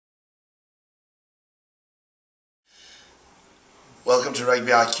Welcome to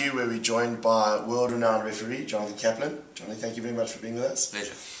Rugby IQ, where we're joined by world-renowned referee Jonathan Kaplan. Johnny, thank you very much for being with us.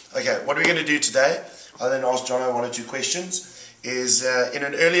 Pleasure. Okay, what we're going to do today, other than ask Jono one or two questions, is in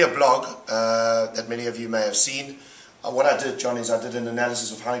an earlier blog that many of you may have seen, what I did, John, is I did an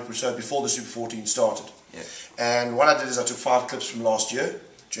analysis of Heinrich Rousseau before the Super 14 started. Yeah. And what I did is I took 5 clips from last year,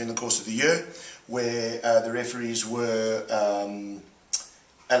 during the course of the year, where the referees were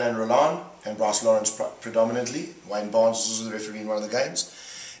Alain Roland and Bryce Lawrence predominantly. Wayne Barnes was also the referee in one of the games.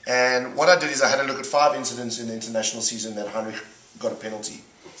 And what I did is I had a look at 5 incidents in the international season that Heinrich got a penalty.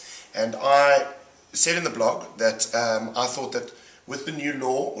 And I said in the blog that I thought that with the new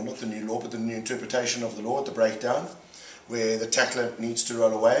law, or not the new law, but the new interpretation of the law at the breakdown, where the tackler needs to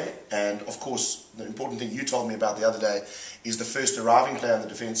roll away, and of course the important thing you told me about the other day is the first arriving player on the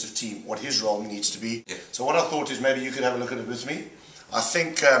defensive team, what his role needs to be. Yeah. So what I thought is maybe you could have a look at it with me. I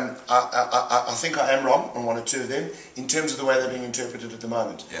think I am wrong on 1 or 2 of them in terms of the way they're being interpreted at the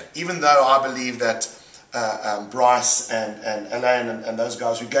moment. Yeah. Even though I believe that Bryce and Alain and those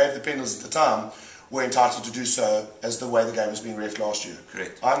guys who gave the penalties at the time were entitled to do so as the way the game was being reffed last year.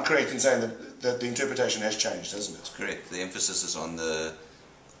 Correct. I'm correct in saying that the interpretation has changed, hasn't it? Correct. The emphasis is on the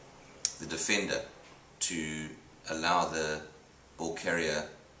defender to allow the ball carrier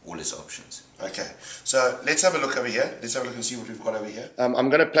all his options. Okay, so let's have a look over here. Let's have a look and see what we've got over here. I'm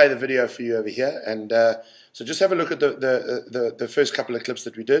going to play the video for you over here, and so just have a look at the first couple of clips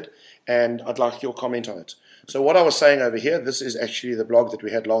that we did, and I'd like your comment on it. So what I was saying over here, this is actually the blog that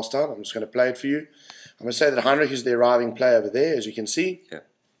we had last time. I'm just going to play it for you. I'm going to say that Heinrich is the arriving player over there, as you can see. Yeah.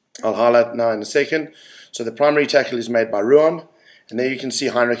 I'll highlight now in a second. So the primary tackle is made by Ruan, and there you can see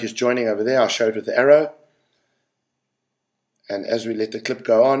Heinrich is joining over there. I'll show it with the arrow. And as we let the clip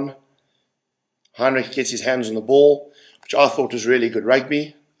go on, Heinrich gets his hands on the ball, which I thought was really good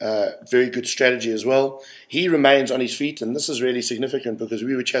rugby. Very good strategy as well. He remains on his feet, and this is really significant because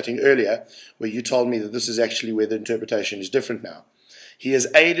we were chatting earlier where you told me that this is actually where the interpretation is different now. He has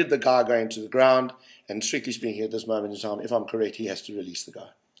aided the guy going to the ground, and strictly speaking at this moment in time, if I'm correct, he has to release the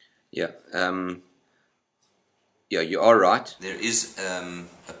guy. Yeah, yeah, you are right. There is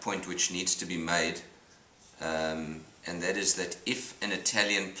a point which needs to be made, and that is that if an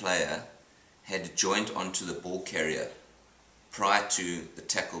Italian player had joined onto the ball carrier prior to the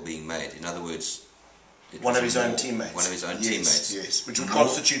tackle being made, in other words, one of his own teammates. One of his own teammates. Yes, which would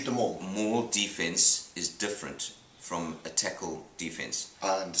constitute the maul. Maul defense is different from a tackle defense.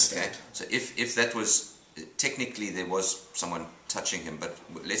 I understand. Okay? So if that was, technically there was someone touching him, but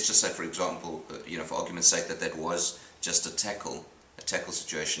let's just say, for example, for argument's sake, that was just a tackle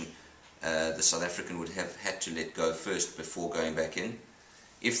situation, the South African would have had to let go first before going back in.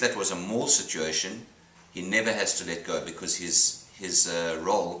 If that was a maul situation, he never has to let go because his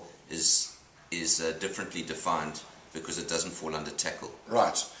role is differently defined because it doesn't fall under tackle.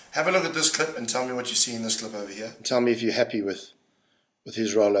 Right. Have a look at this clip and tell me what you see in this clip over here. Tell me if you're happy with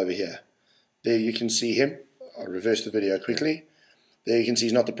his role over here. There you can see him. I'll reverse the video quickly. There you can see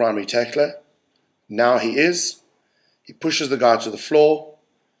he's not the primary tackler. Now he is. He pushes the guy to the floor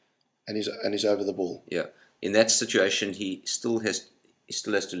and he's over the ball. Yeah. In that situation, he still has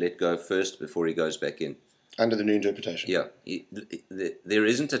to let go first before he goes back in. Under the new interpretation. Yeah. There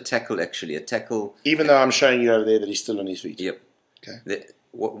isn't a tackle, actually. A tackle... Even though I'm showing you over there that he's still on his feet. Yep. Okay.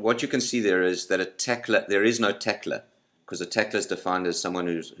 What you can see there is that a tackler... There is no tackler, because a tackler is defined as someone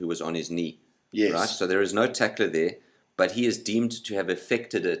who was on his knee. Yes. Right? So there is no tackler there, but he is deemed to have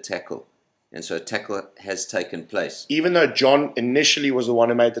effected a tackle. And so a tackle has taken place. Even though John initially was the one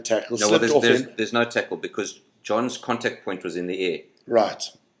who made the tackle, there's no tackle because John's contact point was in the air. Right.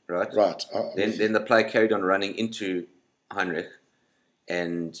 Right. Right. Then the player carried on running into Heinrich,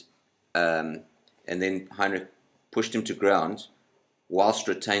 and then Heinrich pushed him to ground whilst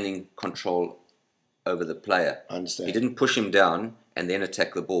retaining control over the player. I understand. He didn't push him down and then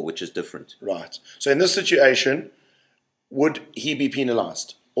attack the ball, which is different. Right. So in this situation, would he be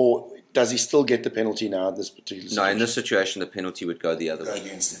penalised, or does he still get the penalty now in this particular situation? No, in this situation, the penalty would go the other way.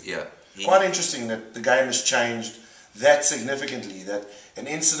 Against him. Yeah. Quite interesting that the game has changed that significantly, that an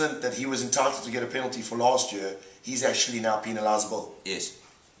incident that he was entitled to get a penalty for last year, he's actually now penalisable. Yes.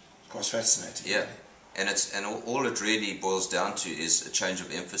 Quite fascinating. Yeah. And all it really boils down to is a change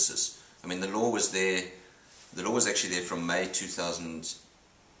of emphasis. I mean, the law was there. The law was actually there from May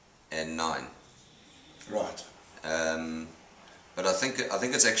 2009. Right. But I think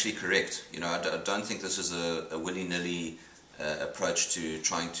it's actually correct. I don't think this is a willy-nilly approach to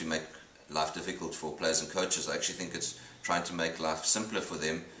trying to make life difficult for players and coaches. I actually think it's trying to make life simpler for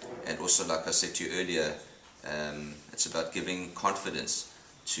them, and also, like I said to you earlier, it's about giving confidence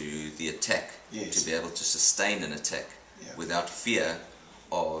to the attack, to be able to sustain an attack. without fear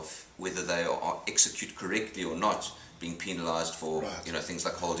of whether they are execute correctly or not being penalised for things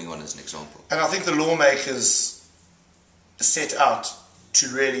like holding on, as an example. And I think the lawmakers set out to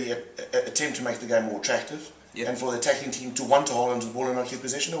really attempt to make the game more attractive, and for the attacking team to want to hold onto the ball and not keep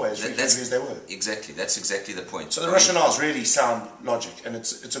possession away as frequently as they were. Exactly, that's exactly the point. So the rationale is really sound logic, and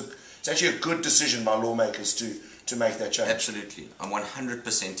it's actually a good decision by lawmakers to make that change. Absolutely, I'm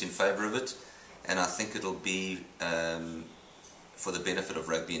 100% in favour of it, and I think it'll be for the benefit of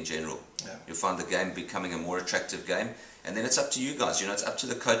rugby in general. You'll find the game becoming a more attractive game, and then it's up to you guys. It's up to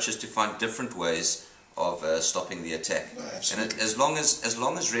the coaches to find different ways of stopping the attack. And as long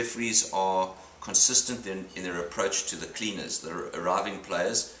as referees are consistent in their approach to the cleaners, the arriving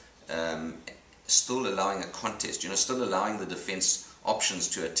players, still allowing a contest, still allowing the defence options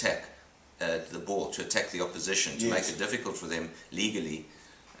to attack the ball, to attack the opposition, to make it difficult for them legally.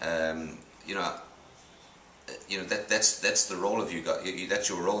 That's the role of you guys. That's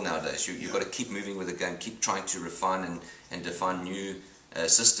your role nowadays. You've got to keep moving with the game, keep trying to refine and define new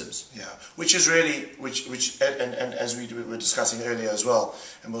systems. Yeah, which is really and as we were discussing earlier as well,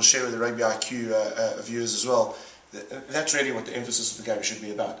 and we'll share with the rugbyiq viewers as well. That's really what the emphasis of the game should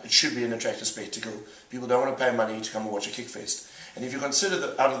be about. It should be an attractive spectacle. People don't want to pay money to come and watch a kickfest. And if you consider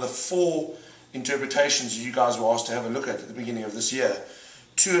that out of the 4 interpretations you guys were asked to have a look at the beginning of this year,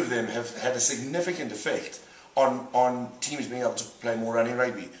 2 of them have had a significant effect on teams being able to play more running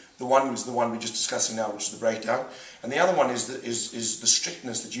rugby. The one was the one we're just discussing now, which is the breakdown, and the other one is the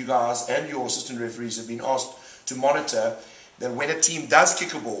strictness that you guys and your assistant referees have been asked to monitor, that when a team does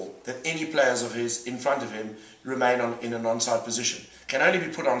kick a ball, that any players of his in front of him remain in an onside position. Can only be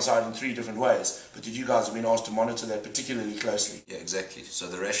put onside in 3 different ways, but that you guys have been asked to monitor that particularly closely. Yeah, exactly. So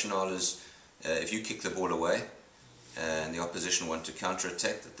the rationale is if you kick the ball away and the opposition want to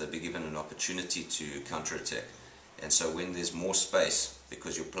counter-attack, that they'll be given an opportunity to counter-attack. And so when there's more space,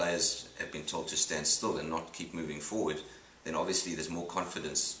 because your players have been told to stand still and not keep moving forward, then obviously there's more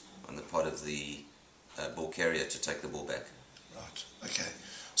confidence on the part of the ball carrier to take the ball back. Right, okay.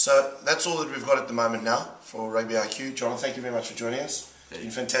 So that's all that we've got at the moment now for rugbyiq. John, thank you very much for joining us. It's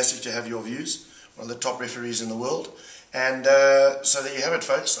been fantastic to have your views, one of the top referees in the world. And so there you have it,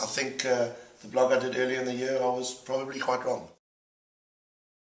 folks. I think the blog I did earlier in the year, I was probably quite wrong.